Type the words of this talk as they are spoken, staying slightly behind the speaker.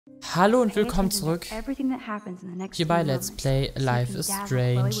Hallo und willkommen zurück hier bei Let's Play Life is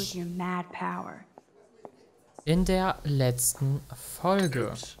Strange. In der letzten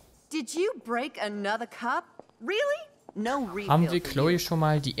Folge haben wir Chloe schon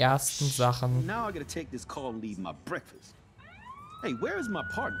mal die ersten Sachen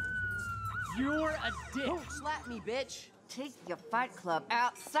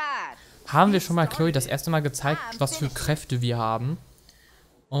haben wir schon mal Chloe das erste Mal gezeigt, was für Kräfte wir haben.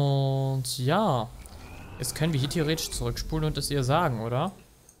 Und ja, jetzt können wir hier theoretisch zurückspulen und es ihr sagen, oder?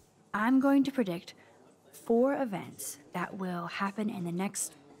 I'm going to predict 4 events that will happen in the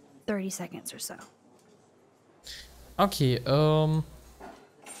next 30 seconds or so. Okay,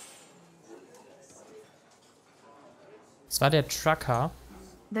 es war der Trucker.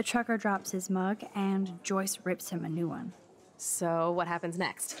 The trucker drops his mug and Joyce rips him a new one. So, what happens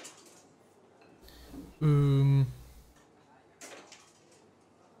next?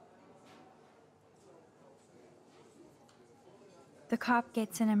 The cop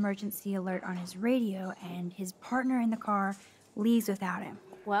gets an emergency alert on his radio and his partner in the car leaves without him.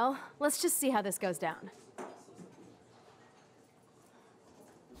 Well, let's just see how this goes down.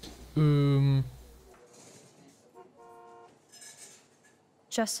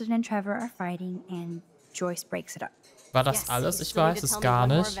 Justin and Trevor are fighting and Joyce breaks it up. War das alles? Ich weiß es gar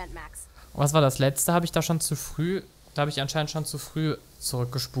nicht. Was war das letzte? Habe ich da schon zu früh? Da habe ich anscheinend schon zu früh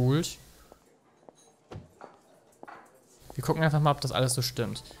zurückgespult. Wir gucken einfach mal, ob das alles so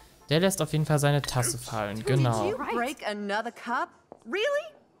stimmt. Der lässt auf jeden Fall seine Tasse fallen, genau.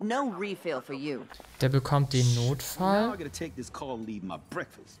 Der bekommt den Notfall.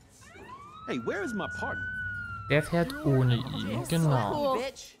 Der fährt ohne ihn, genau.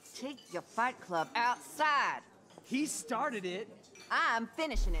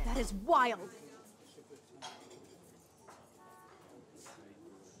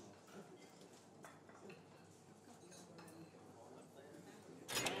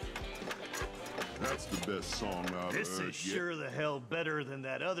 That's the best song I've This heard is sure the hell better than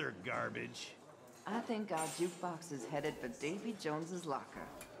that other garbage. I think our jukebox is headed for Davy Jones's locker.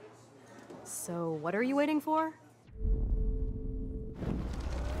 So, what are you waiting for?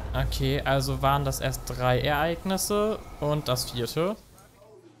 Okay, also waren das erst 3 Ereignisse und das 4.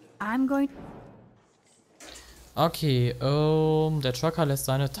 I'm going. Okay, der Trucker lässt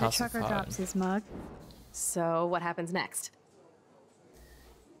seine The Tasse trucker fallen. drops his mug. So, what happens next?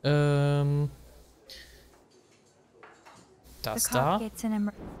 Das The cop da. gets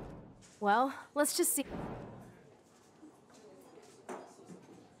an Well, let's just see.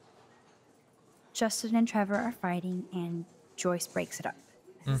 Justin and Trevor are fighting and Joyce breaks it up.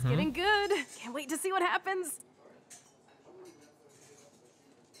 It's getting good. Can't wait to see what happens.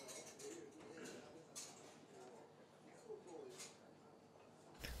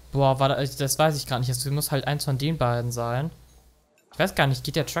 Boah, das weiß ich gar nicht. Es muss halt eins von den beiden sein. Ich weiß gar nicht,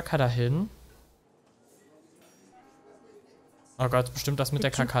 geht der Trucker dahin? Oh Gott, bestimmt das mit der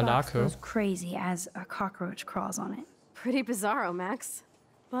Kakerlake. Goes crazy as a cockroach crawls on it. Pretty bizarro, Max.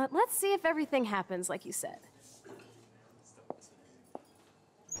 But let's see if everything happens like you said.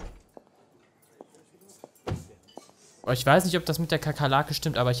 Oh, ich weiß nicht, ob das mit der Kakerlake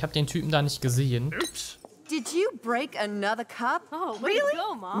stimmt, aber ich habe den Typen da nicht gesehen. Oops. Did you break another cup? Oh, way to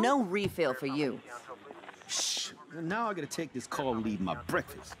go, Mom. No refill for you. Shh. Now I gotta take this call and leave my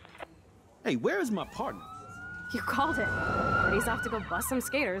breakfast. Hey, where is my partner? You called it. But he's off to go bust some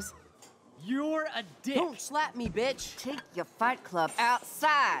skaters. You're a dick. Don't slap me, bitch. Take your fight club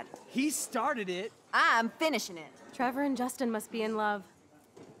outside. He started it. I'm finishing it. Trevor and Justin must be in love.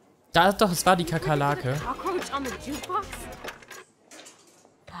 Da ist doch, es war die Kakerlake. Cockroach on the jukebox?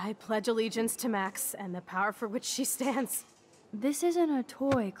 I pledge allegiance to Max and the power for which she stands. This isn't a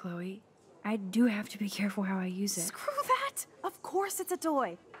toy, Chloe. I do have to be careful how I use it. Screw that! Of course it's a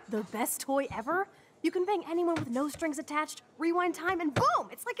toy. The best toy ever? You can bang anyone with no strings attached, rewind time, and boom!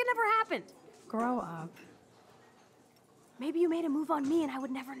 It's like it never happened. Grow up. Maybe you made a move on me and I would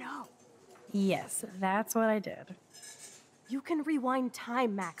never know. Yes, that's what I did. You can rewind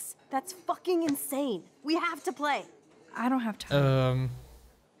time, Max. That's fucking insane. We have to play. I don't have time.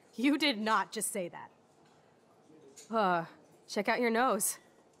 You did not just say that. Check out your nose.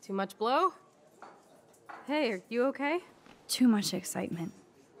 Too much blow? Hey, are you okay? Too much excitement.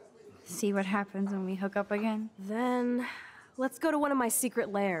 See what happens when we hook up again? Then, let's go to one of my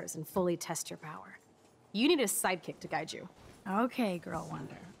secret lairs and fully test your power. You need a sidekick to guide you. Okay, Girl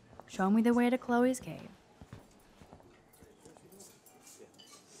Wonder. Show me the way to Chloe's cave.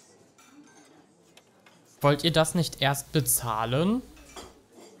 Wollt ihr das nicht erst bezahlen?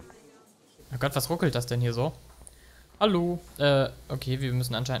 Oh Gott, was ruckelt das denn hier so? Hallo. Okay, wir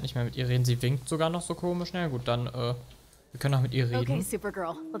müssen anscheinend nicht mehr mit ihr reden. Sie winkt sogar noch so komisch. Na gut, dann, wir können auch mit ihr reden. Okay,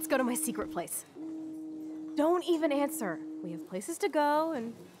 Supergirl, let's go to my secret place. Don't even answer. We have places to go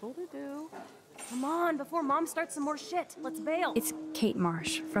and people to do. Come on, before Mom starts some more shit. Let's bail. It's Kate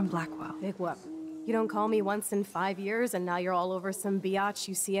Marsh from Blackwell. Big whoop. You don't call me once in 5 years and now you're all over some biatch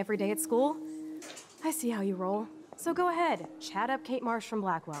you see every day at school? I see how you roll. So go ahead, chat up Kate Marsh from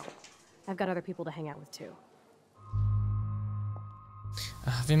Blackwell. I've got other people to hang out with too.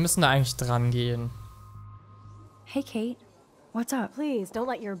 Ach, wir müssen da eigentlich dran gehen. Hey, Kate. What's up? Please, don't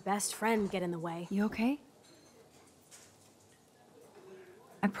let your best friend get in the way. You okay?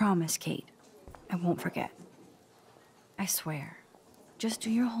 I promise, Kate. I won't forget. I swear. Just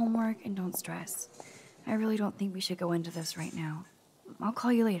do your homework and don't stress. I really don't think we should go into this right now. I'll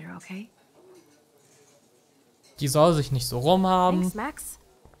call you later, okay? Die soll sich nicht so rumhaben. Thanks, Max.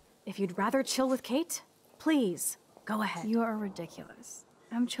 If you'd rather chill with Kate, please, go ahead. You are ridiculous.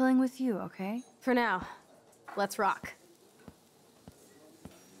 I'm chilling with you, okay? For now, let's rock.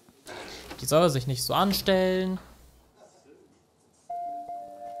 Die soll sich nicht so anstellen.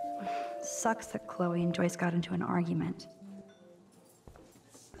 Sucks that Chloe and Joyce got into an argument.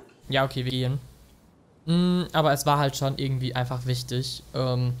 Ja, okay, wir gehen. Aber es war halt schon irgendwie einfach wichtig,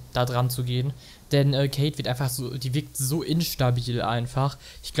 da dran zu gehen. Denn Kate wird einfach so, die wirkt so instabil einfach.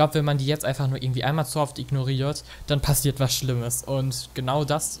 Ich glaube, wenn man die jetzt einfach nur irgendwie einmal zu oft ignoriert, dann passiert was Schlimmes. Und genau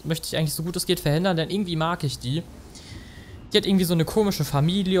das möchte ich eigentlich so gut es geht verhindern, denn irgendwie mag ich die. Die hat irgendwie so eine komische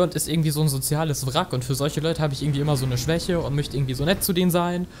Familie und ist irgendwie so ein soziales Wrack. Und für solche Leute habe ich irgendwie immer so eine Schwäche und möchte irgendwie so nett zu denen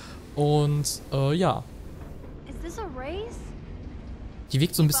sein. Und, ja. Is this a race? Die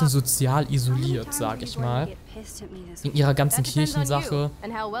wirkt so ein bisschen sozial isoliert, sag ich mal. In ihrer ganzen Kirchensache.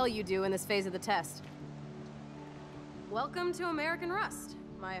 And how well you do in this phase of the test. Welcome to American Rust,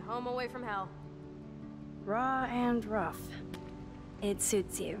 my home away from hell. Raw and rough. It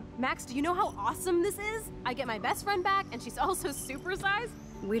suits you. Max, do you know how awesome this is? I get my best friend back, and she's also supersized.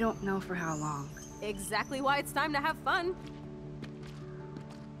 We don't know for how long. Exactly why it's time to have fun.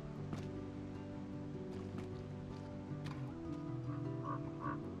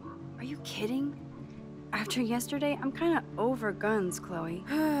 Are you kidding? After yesterday, I'm kind of over guns, Chloe.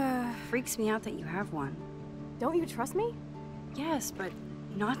 Freaks me out that you have one. Don't you trust me? Yes, but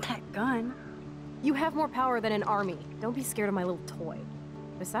not that gun. You have more power than an army. Don't be scared of my little toy.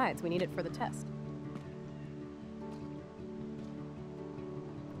 Besides, we need it for the test.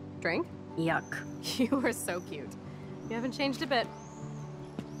 Drink? Yuck. You are so cute. You haven't changed a bit.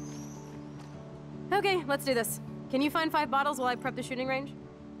 Okay, let's do this. Can you find 5 bottles while I prep the shooting range?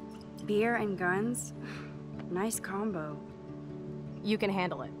 Beer and guns? Nice combo. You can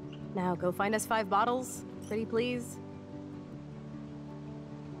handle it. Now go find us 5 bottles, pretty please.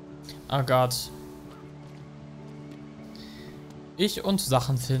 Oh Gott. Ich und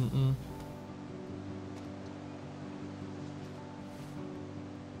Sachen finden.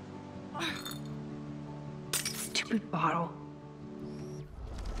 Stupid bottle.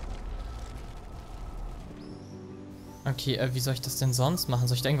 Okay, wie soll ich das denn sonst machen?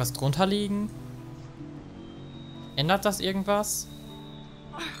 Soll ich da irgendwas drunter legen? Ändert das irgendwas?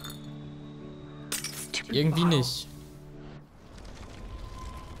 Irgendwie nicht.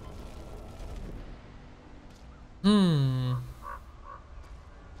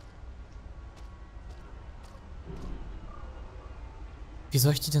 Wie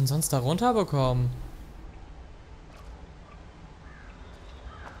soll ich die denn sonst da runterbekommen?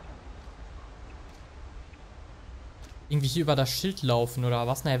 Irgendwie hier über das Schild laufen oder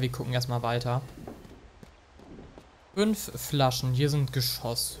was? Naja, wir gucken erstmal weiter. 5 Flaschen. Hier sind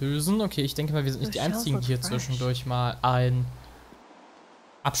Geschosshülsen. Okay, ich denke mal, wir sind nicht die einzigen, die hier zwischendurch mal ein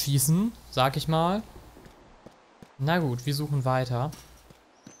abschießen, sag ich mal. Na gut, wir suchen weiter.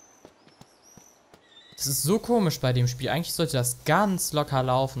 Das ist so komisch bei dem Spiel. Eigentlich sollte das ganz locker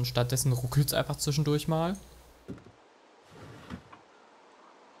laufen. Stattdessen ruckelt es einfach zwischendurch mal.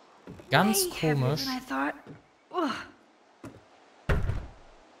 Ganz komisch.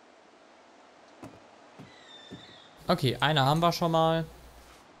 Okay, eine haben wir schon mal.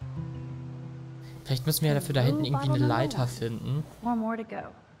 Vielleicht müssen wir ja dafür da hinten irgendwie eine Leiter finden.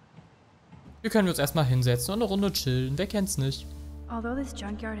 Hier können wir uns erstmal hinsetzen und eine Runde chillen. Wer kennt's nicht? Although this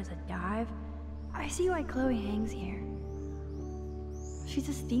junkyard is a dive, I see why Chloe hangs here. She's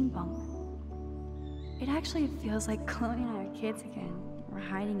a steampunk. It actually feels like Chloe and I are kids again. We're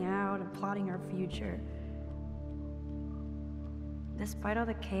hiding out and plotting our future. Despite all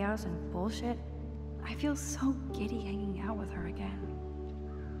the chaos and bullshit, I feel so giddy hanging out with her again.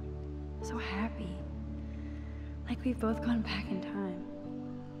 So happy. Like we've both gone back in time.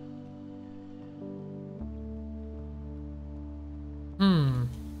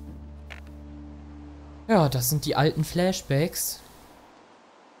 Ja, das sind die alten Flashbacks.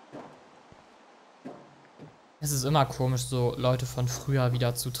 Es ist immer komisch, so Leute von früher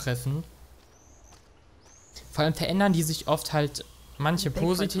wieder zu treffen. Vor allem verändern die sich oft halt, manche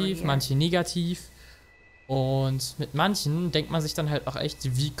positiv, manche negativ. Und mit manchen denkt man sich dann halt auch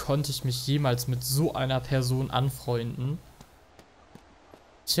echt, wie konnte ich mich jemals mit so einer Person anfreunden?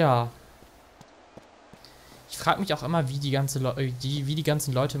 Tja. Ich frage mich auch immer, wie die ganzen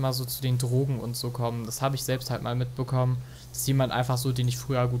Leute immer so zu den Drogen und so kommen. Das habe ich selbst halt mal mitbekommen, dass jemand einfach so, den ich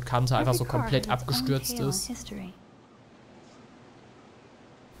früher gut kannte, einfach so komplett abgestürzt ist.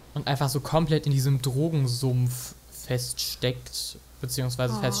 Und einfach so komplett in diesem Drogensumpf feststeckt,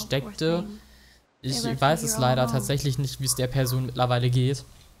 beziehungsweise feststeckte. Ich weiß es leider tatsächlich nicht, wie es der Person mittlerweile geht.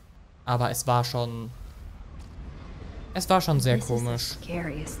 Aber es war schon sehr komisch.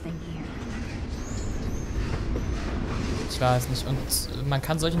 Ich weiß nicht. Und man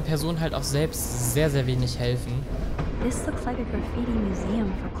kann solchen Personen halt auch selbst sehr, sehr wenig helfen. This looks like a graffiti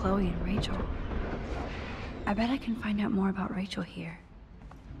museum for Chloe and Rachel. I bet I can find out more about Rachel here.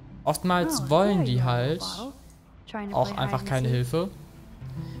 Oftmals wollen die halt auch einfach keine Hilfe.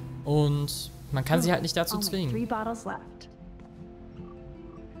 Und man kann sie halt nicht dazu zwingen. I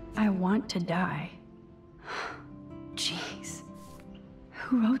want to die. Jeez.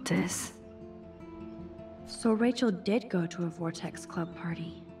 Who wrote this? So Rachel did go to a Vortex Club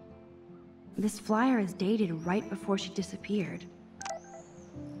party. This flyer is dated right before she disappeared.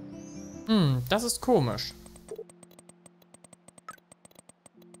 Das ist komisch.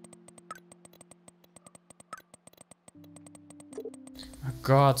 Oh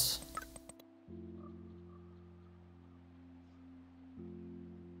Gott.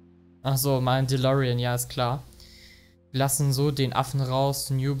 Ach so, mein DeLorean, ja, ist klar. Wir lassen so den Affen raus.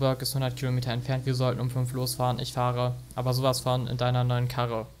 Newburgh ist 100 Kilometer entfernt. Wir sollten um 5 losfahren. Ich fahre aber sowas von in deiner neuen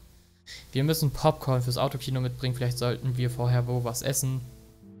Karre. Wir müssen Popcorn fürs Autokino mitbringen. Vielleicht sollten wir vorher wo was essen.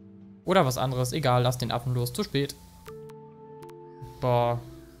 Oder was anderes. Egal, lass den Affen los. Zu spät. Boah.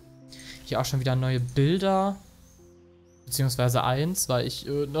 Hier auch schon wieder neue Bilder. Beziehungsweise eins, weil ich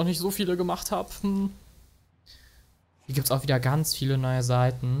noch nicht so viele gemacht habe. Hier gibt es auch wieder ganz viele neue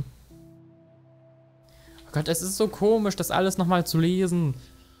Seiten. Oh Gott, es ist so komisch, das alles nochmal zu lesen.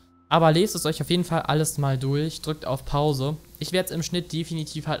 Aber lest es euch auf jeden Fall alles mal durch. Drückt auf Pause. Ich werde es im Schnitt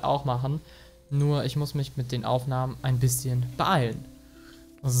definitiv halt auch machen. Nur ich muss mich mit den Aufnahmen ein bisschen beeilen.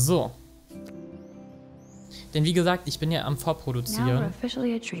 So. Denn wie gesagt, ich bin ja am Now we're Vorproduzieren.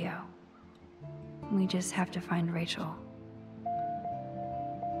 officially a trio. We just have to find Rachel.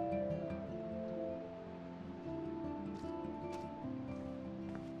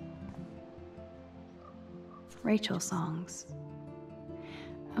 Rachel songs.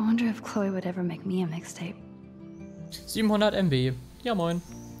 I wonder if Chloe would ever make me a mixtape. 700 MB. Ja moin.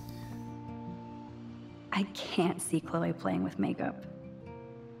 I can't see Chloe playing with makeup.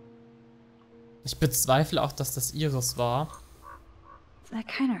 Ich bezweifle auch, dass das ihres war. That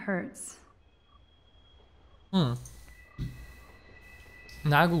kind of hurts.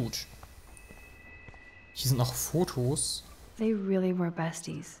 Na gut. Hier sind noch Fotos. They really were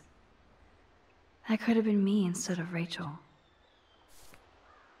besties. That could have been me instead of Rachel.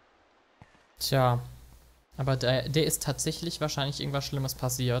 Tja. Aber der ist tatsächlich wahrscheinlich irgendwas Schlimmes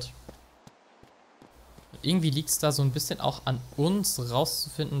passiert. Irgendwie liegt es da so ein bisschen auch an uns,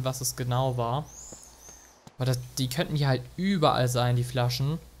 rauszufinden, was es genau war. Aber die könnten hier halt überall sein, die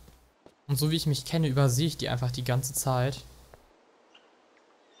Flaschen. Und so wie ich mich kenne, übersehe ich die einfach die ganze Zeit.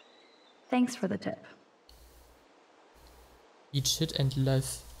 Thanks for the tip. Eat shit and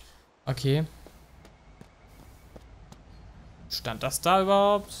live. Okay. Stand das da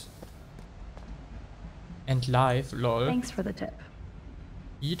überhaupt? And live, lol. Thanks for the tip.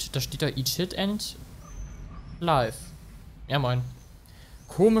 Eat, da steht da Eat shit and live. Ja moin.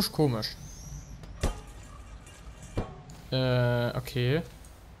 Komisch, komisch. Okay.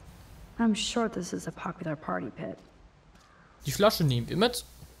 I'm sure this is a popular party pit. Die Flasche nehmen wir mit.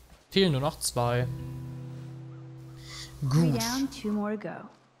 Fehlen nur noch 2. 3 Gut. down, 2 more to go.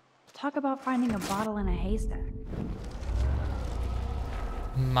 Talk about finding a bottle in a haystack.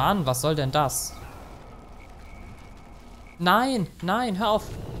 Mann, was soll denn das? Nein, nein, hör auf.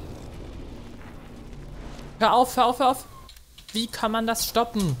 Hör auf, hör auf, hör auf. Wie kann man das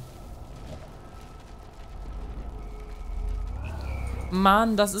stoppen?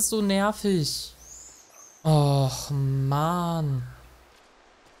 Mann, das ist so nervig. Och, Mann.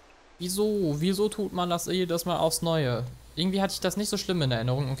 Wieso tut man das jedes Mal aufs Neue? Irgendwie hatte ich das nicht so schlimm in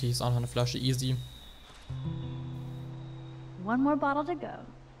Erinnerung. Okay, hier ist auch noch eine Flasche, easy. 1 more bottle to go.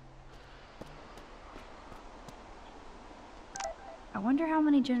 I wonder how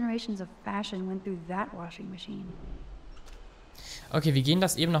many generations of fashion went through that washing machine. Okay, wir gehen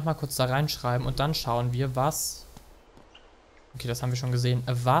das eben nochmal kurz da reinschreiben und dann schauen wir, was... Okay, das haben wir schon gesehen.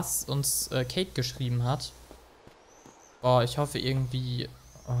 Was uns Kate geschrieben hat. Oh, ich hoffe irgendwie...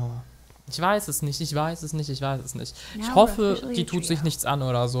 Oh, ich weiß es nicht, ich weiß es nicht, ich weiß es nicht. Ich hoffe, die tut sich nichts an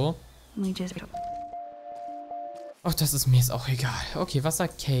oder so. Ach, das ist mir jetzt auch egal. Okay, was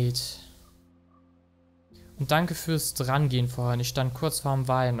sagt Kate? Und danke fürs Drangehen vorhin. Ich stand kurz vorm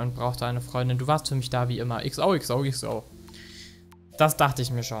Weinen und brauchte eine Freundin. Du warst für mich da wie immer. XO, XO, XO. Das dachte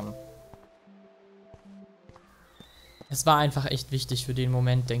ich mir schon. Es war einfach echt wichtig für den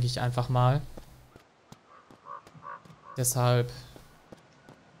Moment, denke ich einfach mal. Deshalb...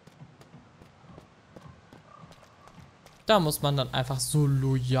 Da muss man dann einfach so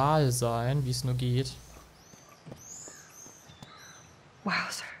loyal sein, wie es nur geht.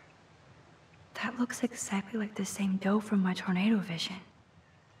 Wow, sir. That looks exactly like the same dough from my tornado vision.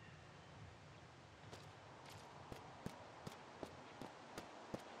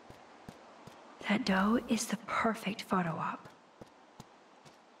 That dough is the perfect photo op.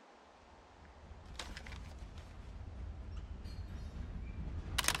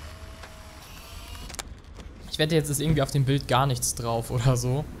 Ich wette, jetzt ist irgendwie auf dem Bild gar nichts drauf oder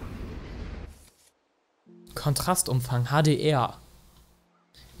so. Kontrastumfang, HDR.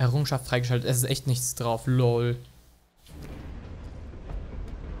 Errungenschaft freigeschaltet, es ist echt nichts drauf, lol.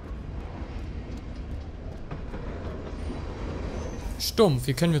 Stumpf,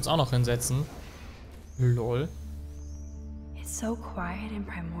 hier können wir uns auch noch hinsetzen. Lol. It's so quiet and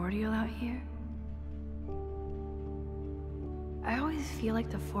primordial out here. I always feel like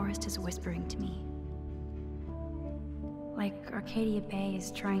the forest is whispering to me. Like Arcadia Bay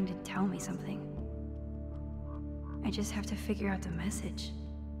is trying to tell me something. I just have to figure out the message.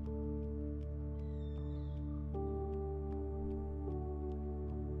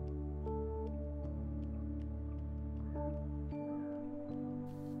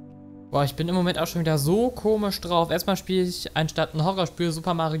 Boah, ich bin im Moment auch schon wieder so komisch drauf. Erstmal spiele ich anstatt ein Horrorspiel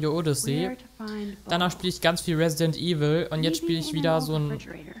Super Mario Odyssey. Danach spiele ich ganz viel Resident Evil. Und jetzt spiele ich wieder so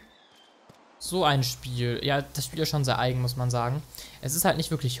ein Spiel. Ja, das Spiel ist schon sehr eigen, muss man sagen. Es ist halt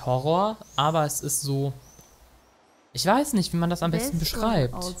nicht wirklich Horror, aber es ist so... Ich weiß nicht, wie man das am besten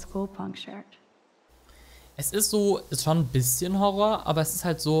beschreibt. Es ist so, ist schon ein bisschen Horror, aber es ist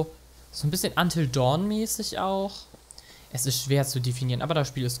halt so ein bisschen Until Dawn mäßig auch. Es ist schwer zu definieren, aber das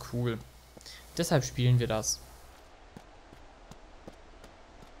Spiel ist cool. Deshalb spielen wir das.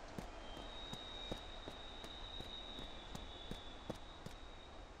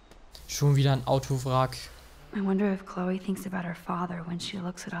 Schon wieder ein Autowrack. I wonder if Chloe thinks about her father when she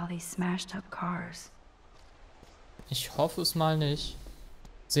looks at all these smashed up cars. Ich hoffe es mal nicht.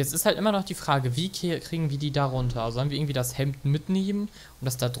 So, jetzt ist halt immer noch die Frage, wie kriegen wir die da runter? Sollen wir irgendwie das Hemd mitnehmen und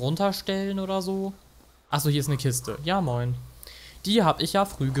das da drunter stellen oder so? Achso, hier ist eine Kiste. Ja, moin. Die habe ich ja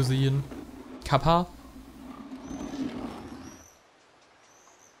früh gesehen. Kappa.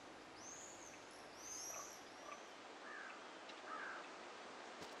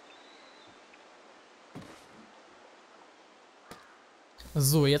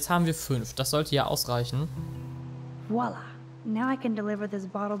 So, jetzt haben wir 5. Das sollte ja ausreichen. Voila. Now I can deliver this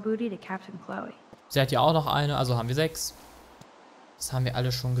bottle booty to Captain Chloe. Sie hat ja auch noch eine, also haben wir 6. Das haben wir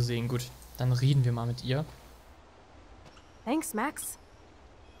alle schon gesehen. Gut, dann reden wir mal mit ihr. Thanks, Max.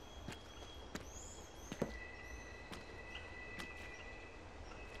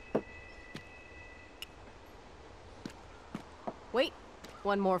 Wait,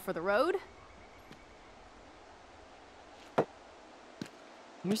 one more for the road.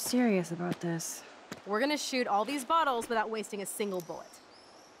 You're serious about this? We're gonna shoot all these bottles without wasting a single bullet.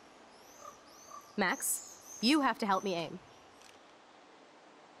 Max, you have to help me aim.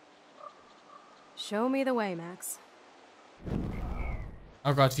 Show me the way, Max.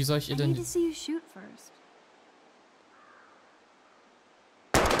 Oh Gott, wie soll ich ihr I need denn... to see you shoot first.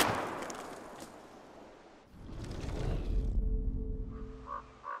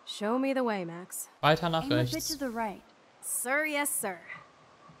 Show me the way, Max. Weiter nach Aim a bit rechts. to the right. Sir, yes, sir.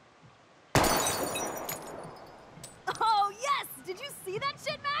 Oh, yes! Did you see that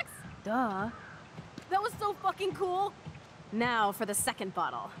shit, Max? Duh. That was so fucking cool. Now for the second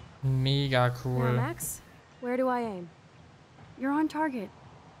bottle. Mega Now, cool. Max, where do I aim? You're on target.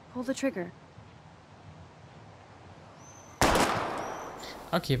 Pull the trigger.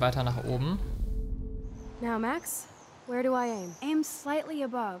 Okay, weiter nach oben. Now, Max, where do I aim? Aim slightly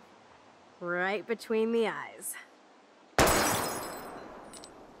above. Right between the eyes.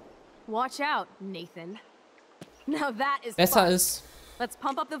 Watch out, Nathan. Now that is Besser fun. ist... Let's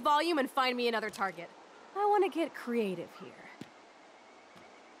pump up the volume and find me another target. I want to get creative here.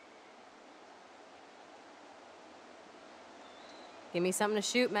 Give me something to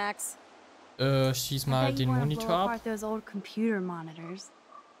shoot, Max. Schieß I mal bet you den wanna Monitor blow ab. apart those old computer monitors.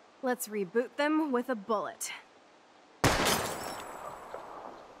 Let's reboot them with a bullet.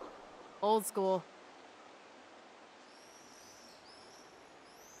 Old school.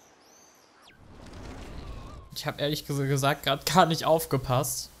 Ich habe ehrlich gesagt gerade gar nicht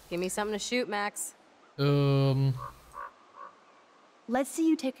aufgepasst. Give me something to shoot, Max. Let's see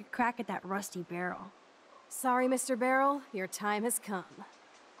you take a crack at that rusty barrel. Sorry, Mr. Barrel, your time has come.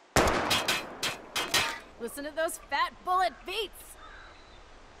 Listen to those fat bullet beats!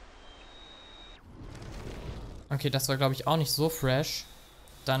 Okay, das war glaube ich auch nicht so fresh.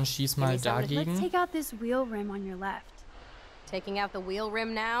 Dann schieß mal Let's dagegen. take out this wheel rim on your left. Taking out the wheel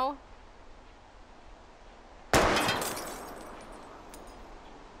rim now?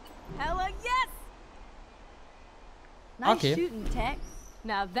 Hella yes! Nice Okay. shooting, Tex.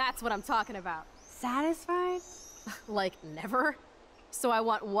 Now that's what I'm talking about. Satisfied? Like, never? So I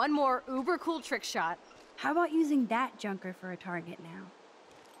want one more uber cool trick shot. How about using that junker for a target now?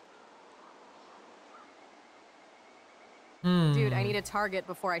 Dude, I need a target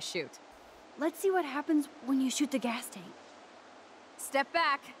before I shoot. Let's see what happens when you shoot the gas tank. Step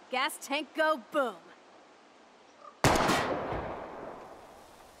back, gas tank go, boom.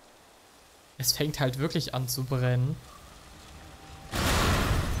 Es fängt halt wirklich an zu brennen.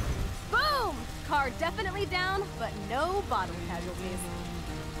 Boom! Car definitely down, but no bottom casualties.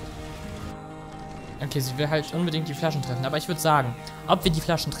 Okay, sie will halt unbedingt die Flaschen treffen. Aber ich würde sagen, ob wir die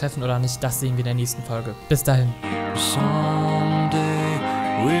Flaschen treffen oder nicht, das sehen wir in der nächsten Folge. Bis dahin. Someday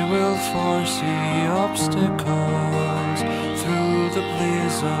we will foresee obstacles through the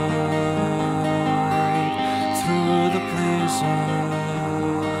blizzard.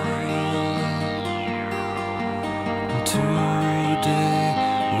 Today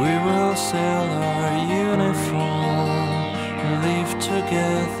we will sell our uniform, live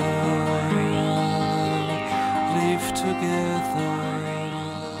together.